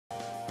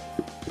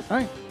All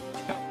right.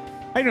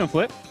 How you doing,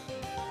 Flip?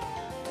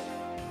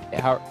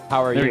 How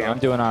are you? I'm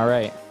doing all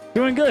right.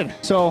 Doing good.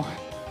 So,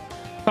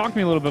 talk to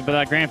me a little bit about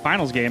that grand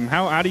finals game.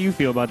 How do you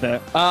feel about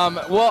that?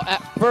 Well,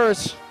 at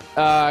first,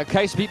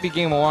 Kais beat me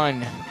game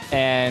 1,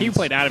 and He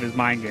played out of his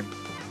mind game.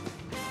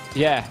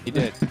 yeah, he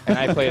did, and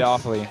I played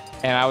awfully,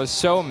 and I was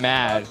so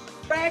mad.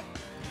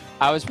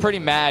 I was pretty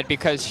mad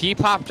because he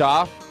popped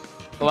off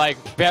like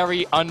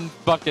very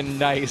unfucking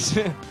nice.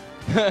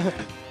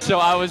 So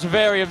I was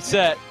very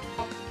upset.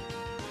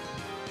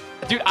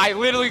 Dude, I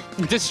literally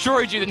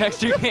destroyed you the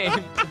next 2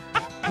 games.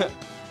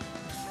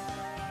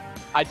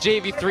 I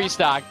JV 3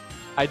 stock.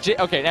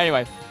 Okay,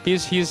 anyway,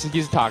 he's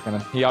talking.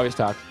 He always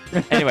talks.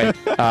 Anyway,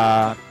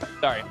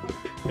 sorry.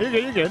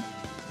 You're good.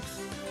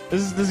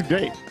 This is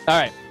great. All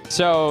right.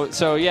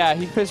 So yeah,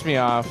 he pissed me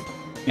off,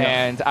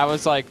 and I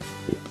was like,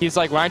 he's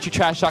like, why aren't you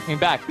trash talking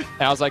back?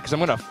 And I was like, because I'm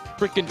gonna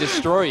freaking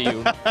destroy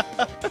you.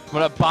 I'm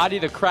gonna body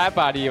the crap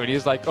out of you. And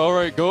he's like, all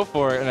right, go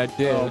for it, and I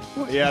did.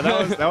 Oh, yeah,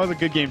 that was a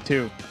good game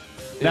too.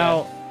 Yeah.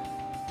 Now,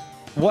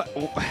 what?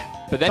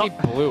 But then he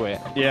blew it.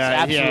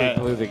 Yeah, He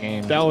absolutely blew the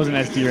game. That was an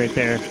SD right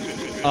there.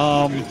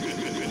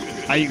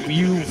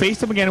 You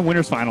faced him again in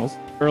winners finals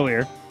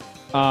earlier,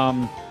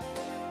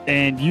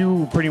 and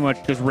you pretty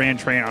much just ran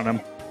train on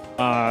him.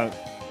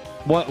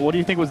 What do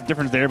you think was the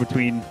difference there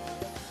between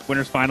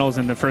winners finals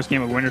and the first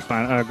game of winners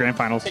grand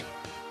finals?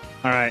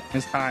 All right,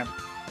 it's time.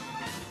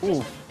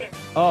 Ooh.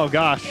 Oh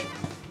gosh,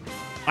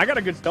 I got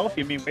a good stealth.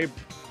 You mean wait?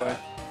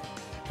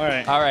 All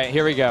right. All right,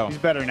 here we go. He's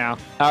better now.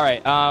 All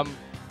right.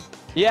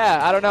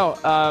 Yeah, I don't know.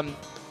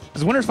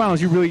 Because winners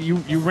finals, you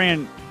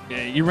ran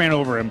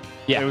over him.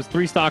 Yeah. It was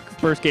 3 stock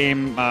first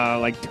game,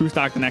 like 2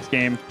 stock the next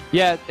game.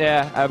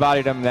 Yeah, I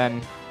bodied him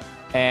then,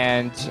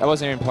 and I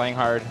wasn't even playing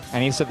hard.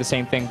 And he said the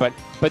same thing, but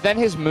then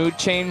his mood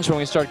changed when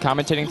we started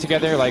commentating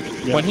together. Like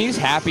when he's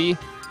happy,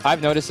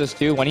 I've noticed this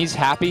too. When he's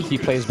happy, he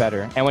plays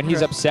better, and when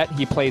he's upset,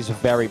 he plays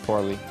very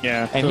poorly.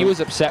 Yeah. And he was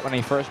upset when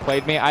he first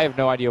played me. I have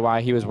no idea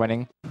why he was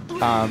winning,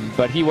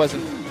 but he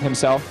wasn't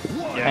himself.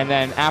 Yeah. And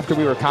then after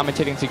we were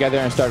commentating together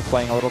and started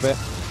playing a little bit,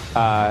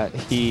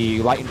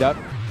 he lightened up.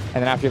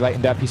 And then after he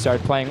lightened up, he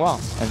started playing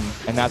well,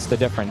 and that's the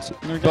difference.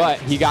 Okay. But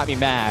he got me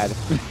mad,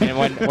 and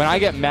when I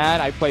get mad,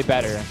 I play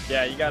better.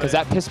 Yeah, you got it. Because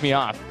that pissed me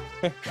off.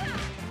 I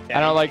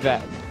don't like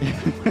that.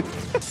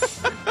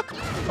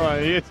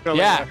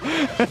 Yeah.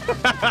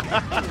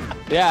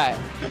 Yeah.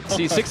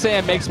 See, 6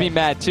 a.m. makes me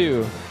mad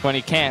too when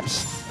he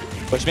camps,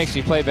 which makes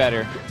me play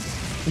better.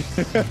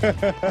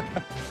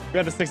 We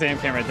got the 6 a.m.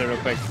 cam right there real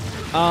quick.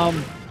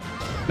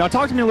 Now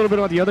talk to me a little bit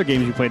about the other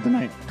games you played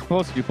tonight. Who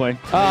else did you play?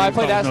 I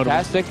played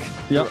Astastic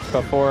Yep.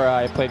 before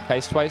I played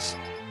Kais twice.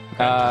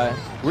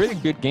 Really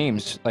good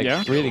games, like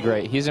really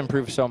great. He's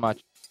improved so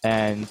much,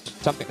 and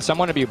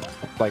someone to be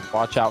like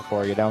watch out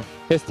for. You know,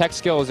 his tech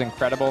skill is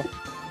incredible,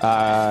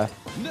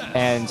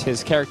 and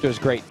his character is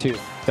great too.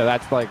 So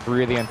that's like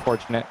really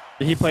unfortunate.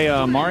 Did he play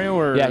Mario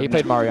or? Yeah, he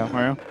played Mario.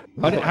 Mario.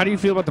 How do you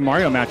feel about the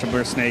Mario matchup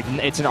versus Snake?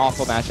 It's an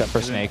awful matchup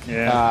for Snake.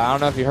 Yeah. I don't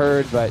know if you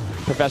heard, but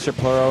Professor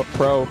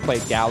Pro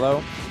played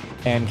Gallo,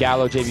 and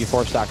Gallo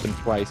JV4 stocked him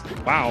twice.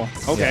 Wow.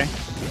 Okay.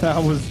 Yeah.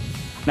 That was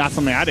not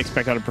something I'd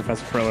expect out of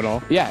Professor Pro at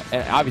all. Yeah,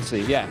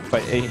 obviously, yeah.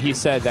 But he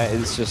said that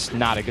it's just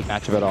not a good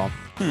matchup at all.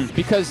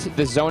 Because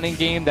the zoning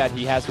game that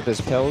he has with his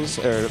pills,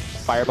 or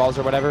fireballs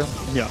or whatever,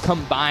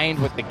 combined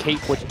with the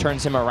cape which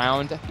turns him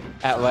around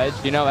at ledge,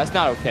 you know, that's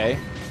not okay.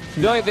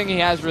 The only thing he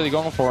has really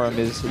going for him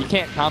is you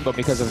can't combo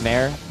because of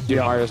Nair,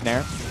 Mario's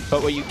Nair.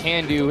 But what you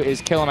can do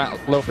is kill him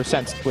at low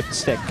percents with the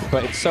stick.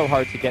 But it's so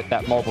hard to get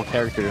that mobile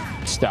character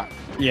stuck.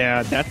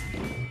 Yeah,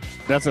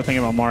 that's the thing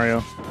about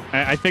Mario.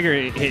 I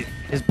figure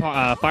his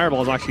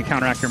fireballs actually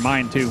counteract your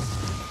mine too.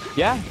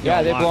 Yeah,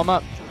 they blow him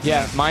up.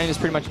 Yeah, mine is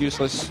pretty much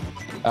useless.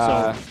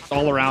 So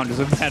all around is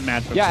a bad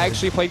match. Yeah, I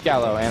actually played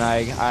Gallo, and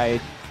I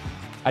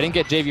didn't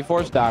get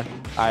JV4 stock.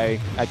 I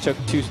took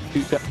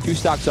two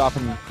stocks off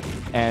him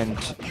and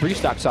 3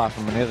 stocks off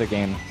him in the other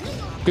game.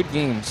 Good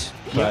games,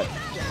 but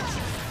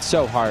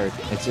so hard.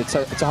 It's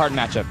a hard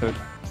matchup. But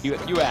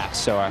you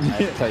asked, so I have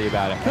to tell you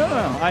about it.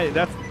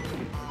 No,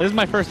 this is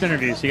my first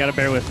interview, so you got to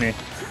bear with me.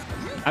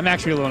 I'm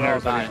actually a little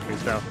nervous about the interview,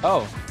 so.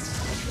 Oh.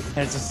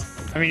 It's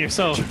just, I mean, you're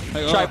so.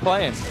 Try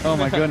playing. Oh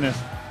my goodness.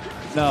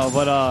 No,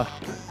 but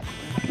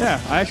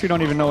yeah, I actually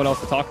don't even know what else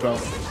to talk about.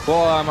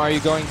 Well, are you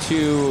going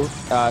to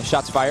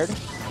Shots Fired?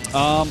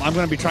 I'm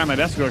going to be trying my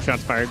best to go to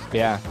Shots Fired.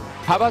 Yeah.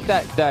 How about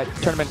that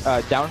tournament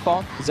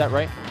Downfall? Is that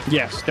right?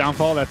 Yes,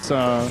 Downfall. That's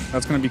going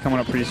to be coming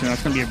up pretty soon.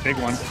 That's going to be a big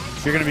one.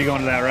 You're going to be going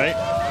to that, right?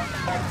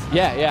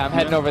 Yeah, I'm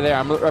heading over there.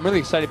 I'm really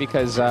excited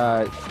because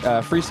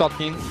Freestyle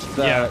Team,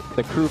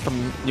 the crew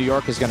from New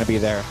York, is going to be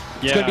there.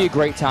 It's going to be a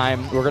great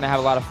time. We're going to have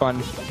a lot of fun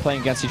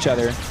playing against each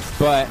other.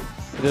 But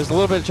there's a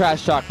little bit of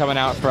trash talk coming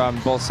out from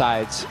both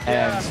sides,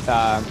 and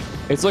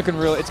it's looking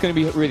real. It's going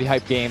to be really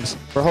hype games.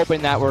 We're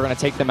hoping that we're going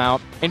to take them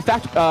out. In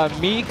fact,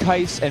 me,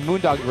 Kais, and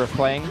Moondog were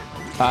playing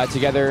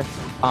together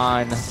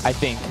on, I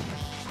think,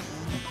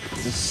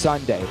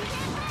 Sunday.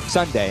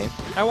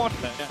 I watched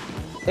that.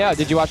 Yeah,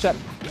 did you watch that?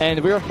 And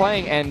we were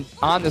playing, and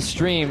on the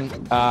stream,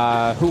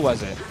 who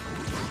was it?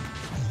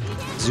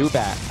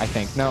 Zubat, I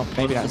think. No,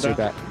 maybe not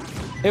Zubat?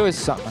 Zubat. It was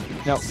something.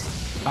 No.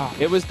 Oh,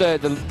 it was the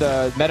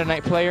Meta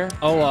Knight player.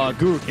 Oh,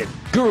 Guru Kid.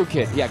 Guru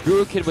Kid. Yeah,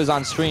 Guru Kid was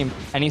on stream,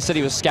 and he said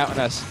he was scouting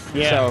us.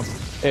 Yeah.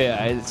 So,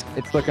 yeah,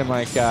 it's looking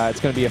like it's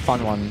going to be a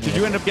fun one. Did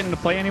you end up getting to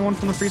play anyone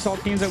from the Free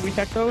Salt teams that we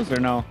tech those, or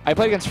no? I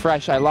played against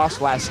Fresh. I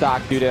lost last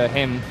stock due to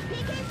him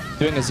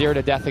doing a 0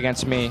 to death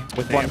against me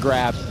with one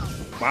grab.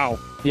 Wow.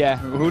 Yeah.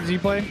 Who did he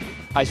play?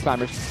 Ice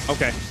Climbers.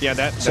 Okay. Yeah,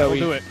 that will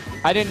do it.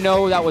 I didn't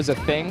know that was a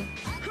thing.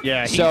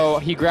 Yeah. So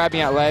he grabbed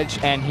me at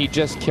ledge, and he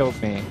just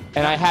killed me.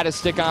 And I had a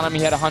stick on him.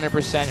 He had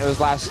 100%. It was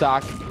last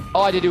stock.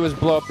 All I did do was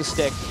blow up the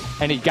stick,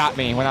 and he got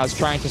me when I was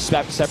trying to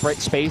separate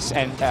space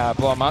and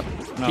blow him up.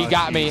 He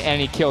got me, and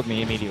he killed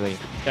me immediately.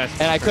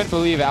 And I couldn't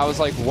believe it. I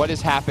was like, what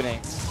is happening?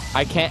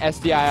 I can't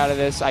SDI out of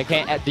this. I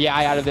can't DI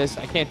out of this.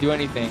 I can't do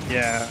anything.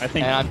 Yeah, I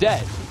think. And I'm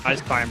dead.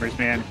 Ice Climbers,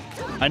 man.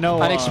 I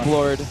know.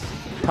 Unexplored.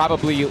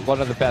 Probably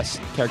one of the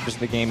best characters in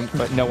the game,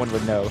 but no one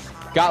would know.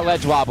 Got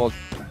ledge wobbled.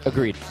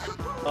 Agreed.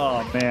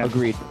 Oh, man.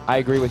 Agreed. I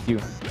agree with you.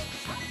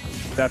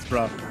 That's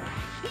rough.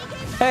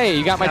 Hey,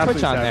 you got my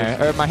Absolutely Twitch on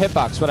there, or my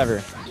hitbox,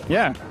 whatever.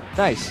 Yeah.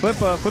 Nice.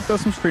 Flipp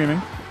does some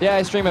streaming. Yeah,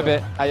 I stream a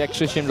bit. I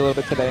actually streamed a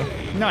little bit today.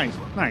 Nice,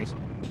 nice.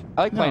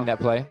 I like playing net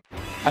play.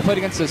 I played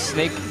against a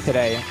Snake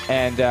today,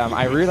 and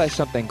I realized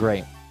something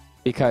great.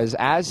 Because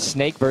as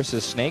Snake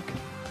versus Snake,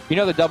 you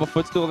know the double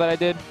footstool that I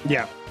did?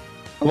 Yeah.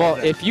 Well,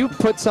 if you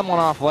put someone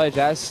off ledge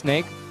as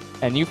Snake,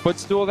 and you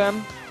footstool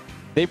them,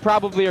 they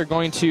probably are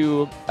going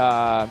to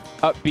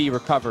up B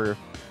recover,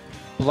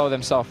 blow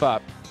themselves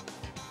up.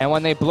 And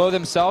when they blow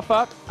themselves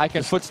up, I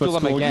can footstool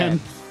them again.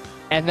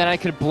 And then I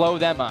could blow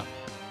them up.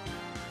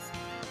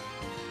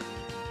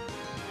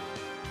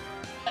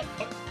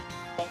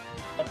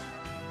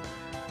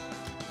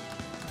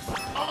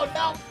 Oh,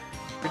 no!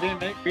 We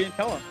didn't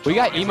tell him. We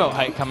got emo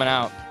height coming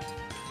out.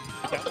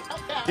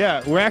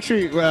 Yeah, we're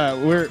actually,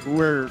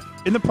 we're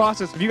in the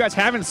process. If you guys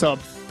haven't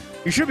subbed,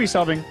 you should be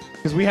subbing.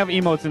 Because we have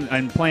emotes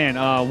in plan.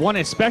 One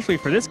especially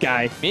for this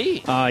guy.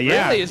 Me?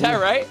 Yeah. Really? Is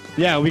that right?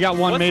 Yeah, we got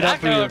one made up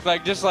for you. What's that gonna look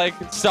like? Just like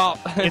stop.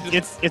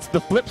 It's the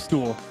Flipp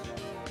stool.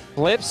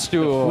 Flip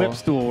stool. The Flipp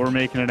stool. We're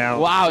making it out.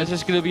 Wow, it's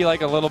just gonna be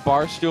like a little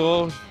bar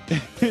stool.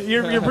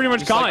 you're pretty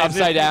much calling like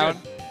upside down.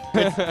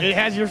 It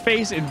has your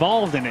face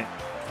involved in it.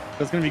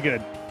 So it's gonna be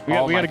good. We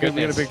got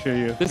a picture of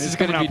you. This is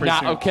going to be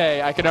not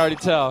okay. I can already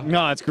tell.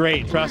 No, it's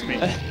great. Trust me.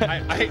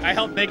 I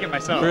helped make it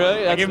myself.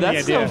 Really? I gave him the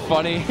idea. So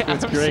funny.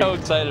 It's I'm great. so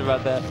excited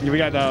about that. We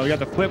got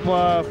the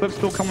Flipp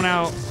stool coming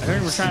out. I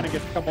think we're trying to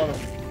get a couple other.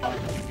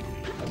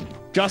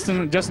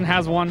 Justin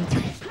has one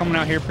coming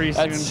out here pretty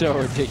soon. That's so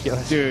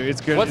ridiculous. Dude,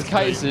 it's good. What's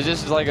Kais? It's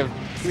just like a.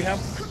 Do we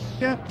have?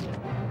 Yeah.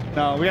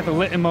 No, we got the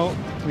lit emote.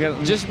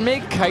 Just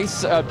make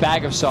Kais a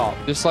bag of salt.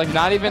 Just like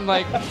not even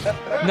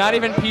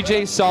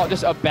PJ salt,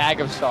 just a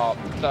bag of salt.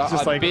 So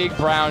just a like, big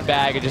brown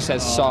bag. It just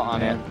has salt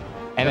on it,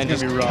 and then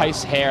just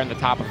Kais hair in the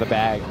top of the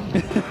bag.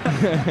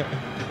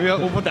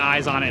 We'll put the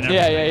eyes on it. And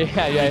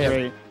yeah.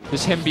 Great.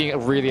 Just him being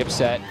really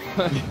upset.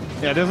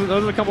 Yeah, those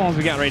are the couple ones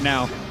we got right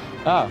now.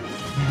 Oh.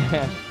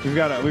 we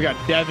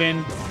got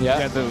Devin.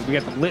 Yeah. We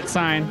got the lit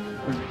sign,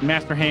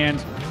 Master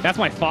Hand. That's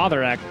my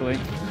father actually.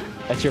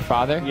 That's your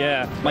father?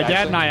 Yeah. My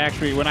dad and I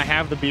actually, when I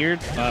have the beard,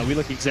 we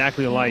look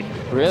exactly alike.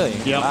 Really?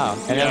 Yep. Wow.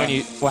 And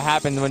then what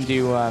happened when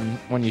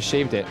you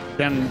shaved it?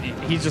 Then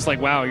he's just like,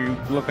 wow, you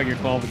look like you're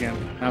 12 again.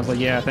 And I was like,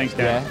 yeah, thanks,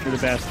 Dad. Yeah. You're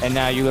the best. And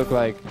now you look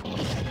like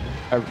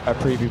a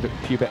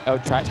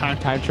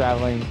time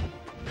traveling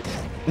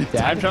dad?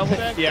 Time travel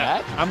dad? Yeah.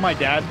 Dad? I'm my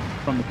dad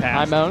from the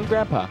past. I'm my own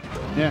grandpa.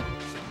 Yeah.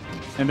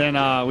 And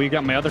then we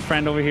got my other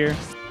friend over here.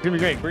 It's going to be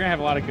great. We're going to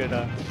have a lot of good...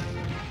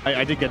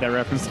 I did get that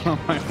reference on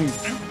my own.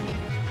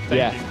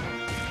 Yeah,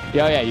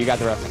 you got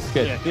the reference.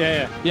 Good.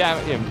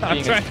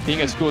 Yeah. Being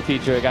a school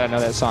teacher, I gotta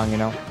know that song, you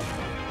know.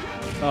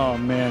 Oh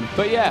man.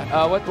 But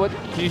yeah, what?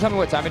 Can you tell me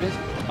what time it is?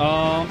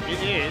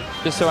 It is.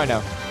 Just so I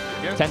know.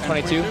 Yeah,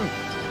 10:22.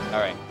 All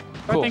right.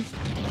 Cool. I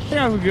think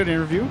that was a good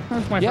interview.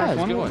 That's my first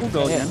one. We'll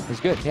go again. It was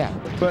good. Yeah.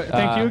 But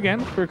thank you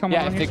again for coming.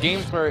 Yeah.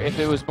 If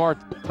it was more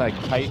like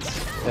tight,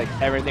 like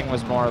everything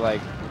was more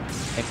like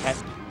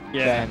intense,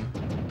 then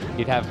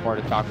you'd have more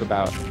to talk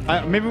about.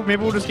 Maybe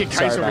we'll just get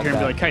Kais over here and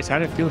be like, Kais, how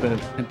did it feel to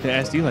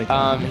SD like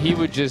that? He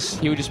would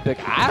just be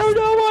like, I don't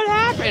know what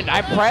happened.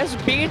 I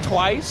pressed B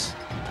twice,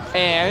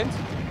 and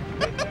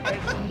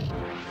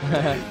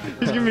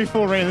he's giving me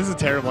full reign. This is a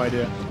terrible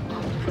idea.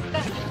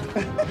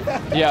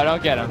 Yeah,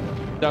 don't get him.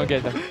 Don't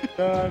get them.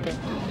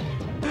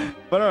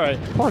 But all right.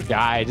 Poor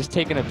guy, just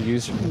taking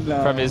abuse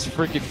from his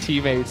freaking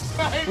teammates.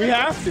 We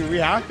have to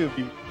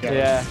be.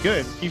 Yeah.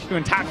 Good. Keeps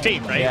doing top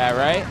tape, right? Yeah,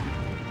 right?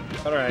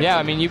 All right. Yeah,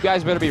 I mean, you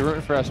guys better be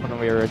rooting for us when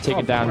we were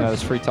taking down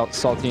those free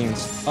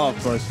saltines. Oh,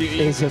 of course.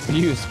 His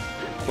abuse.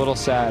 A little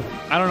sad.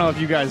 I don't know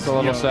if you guys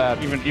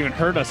sad. even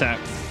heard us at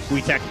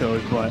We Tech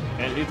those, but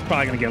it's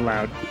probably going to get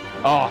loud.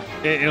 Oh.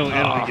 It'll be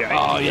good.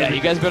 Oh, yeah. You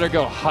guys better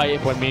go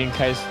hype when me and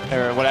Kais,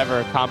 or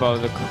whatever combo,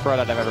 the throw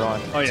that I've ever run.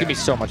 It's going to be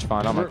so much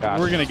fun. Oh, my God.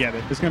 We're going to get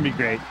it. It's going to be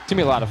great. It's going to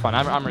be a lot of fun.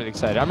 I'm really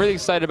excited. I'm really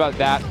excited about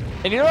that.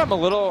 And you know what I'm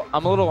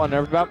a little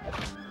unnerved about?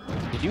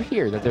 did you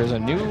hear that there's a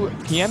new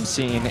PM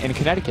scene in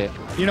Connecticut?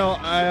 You know,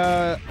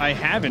 I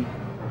haven't.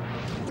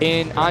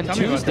 On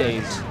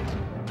Tuesdays,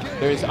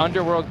 there's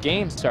Underworld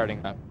Games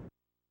starting up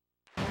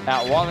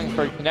at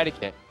Wallingford,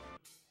 Connecticut.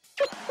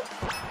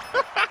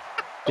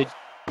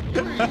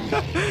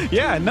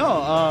 Yeah,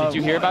 no. Did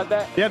you hear about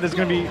that? Yeah, there's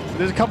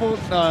a couple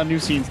new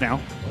scenes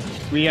now.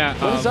 What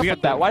is up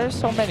with that? Why there's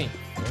so many?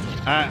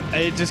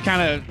 It just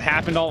kind of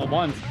happened all at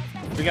once.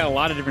 We got a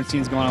lot of different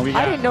scenes going on.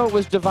 I didn't know it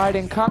was divide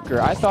and conquer.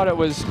 I thought it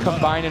was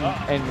combine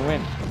and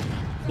win.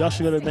 Y'all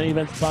should go to as many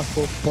events as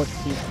possible. Support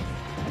the team.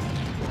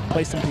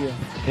 Play some PM.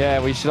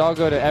 Yeah, we should all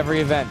go to every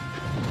event.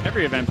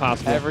 Every event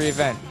possible. Every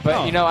event.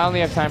 But, you know, I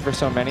only have time for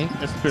so many.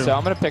 That's true. So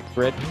I'm going to pick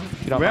Grid,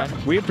 if you don't mind.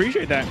 We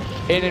appreciate that.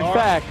 And in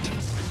fact,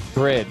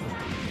 Grid,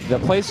 the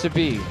place to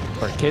be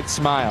where kids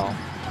smile.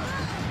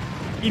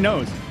 He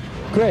knows.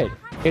 Grid,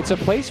 it's a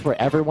place where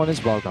everyone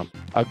is welcome.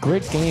 A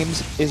Grid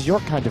Games is your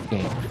kind of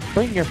game.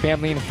 Bring your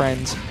family and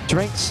friends,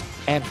 drinks,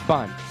 and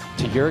fun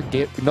to your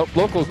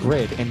local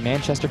Grid in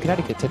Manchester,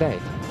 Connecticut today.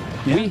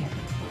 Yeah. We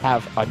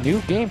have a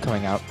new game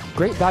coming out.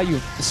 Great Value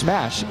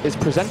Smash is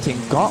presenting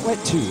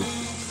Gauntlet 2,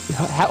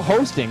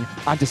 hosting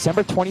on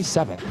December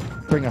 27th.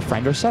 Bring a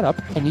friend or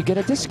setup, and you get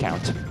a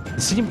discount.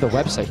 See the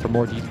website for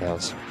more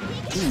details.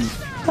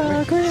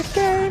 Grid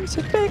Games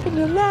is making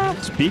you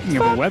laugh. Speaking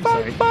of a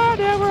website.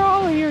 Yeah, we're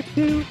all here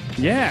too.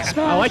 Yeah, Smash.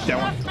 I like that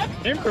one.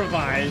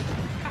 Improvise.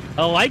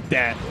 I like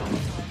that.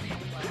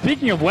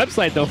 Speaking of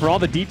website, though, for all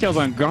the details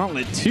on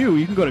Gauntlet 2,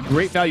 you can go to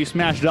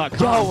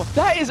greatvaluesmash.com. Yo,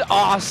 that is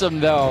awesome,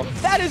 though.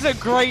 That is a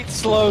great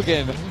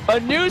slogan. A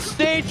new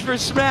stage for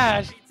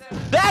Smash.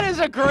 That is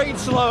a great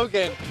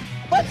slogan.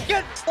 Let's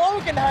get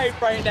slogan hype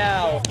right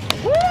now.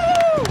 Woo!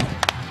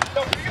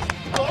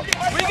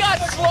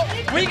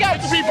 We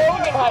got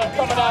slogan hype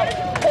coming out.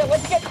 Hey,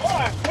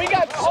 we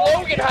got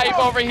slogan hype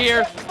over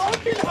here.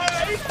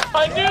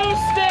 A new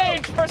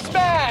stage for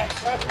Smash.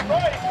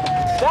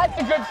 That's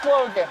a good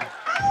slogan.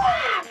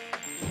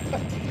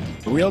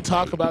 Real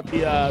talk about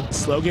the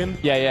slogan.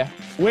 Yeah.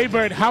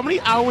 Waybird, how many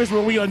hours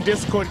were we on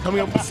Discord coming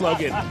up with the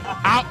slogan?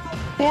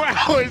 4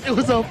 hours. It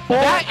was a 4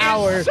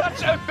 hour. That is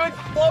such a good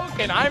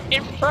slogan. I'm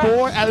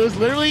impressed.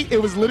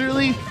 It was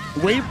literally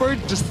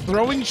Waybird just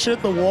throwing shit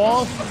at the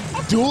wall,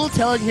 Duel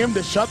telling him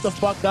to shut the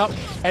fuck up,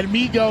 and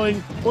me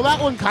going, well, that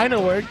one kind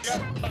of works.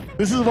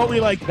 This is what we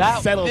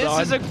settled on.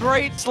 This is a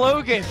great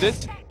slogan.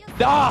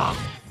 I'm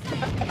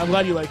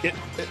glad you like it.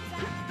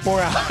 4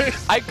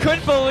 hours. I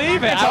couldn't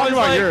believe it. Talk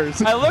about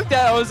yours. I looked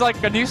at it. I was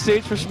like, a new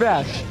stage for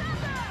Smash.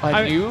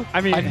 A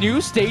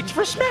new stage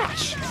for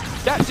Smash.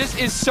 That just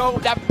is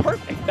that's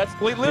perfect. That's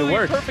literally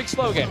a perfect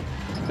slogan.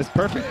 It's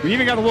perfect. We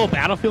even got a little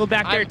battlefield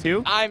back there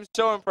too. I'm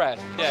so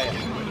impressed. Yeah.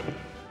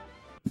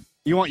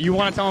 You want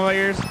to tell them about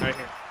yours? Right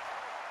here.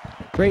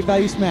 Great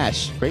Value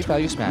Smash. Great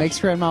Value Smash. Makes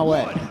grandma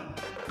wet.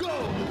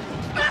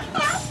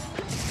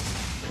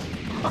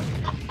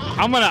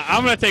 I'm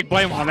gonna take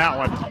blame on that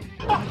one.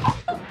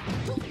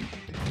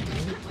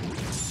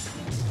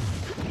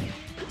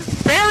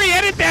 Barry,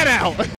 edit that out.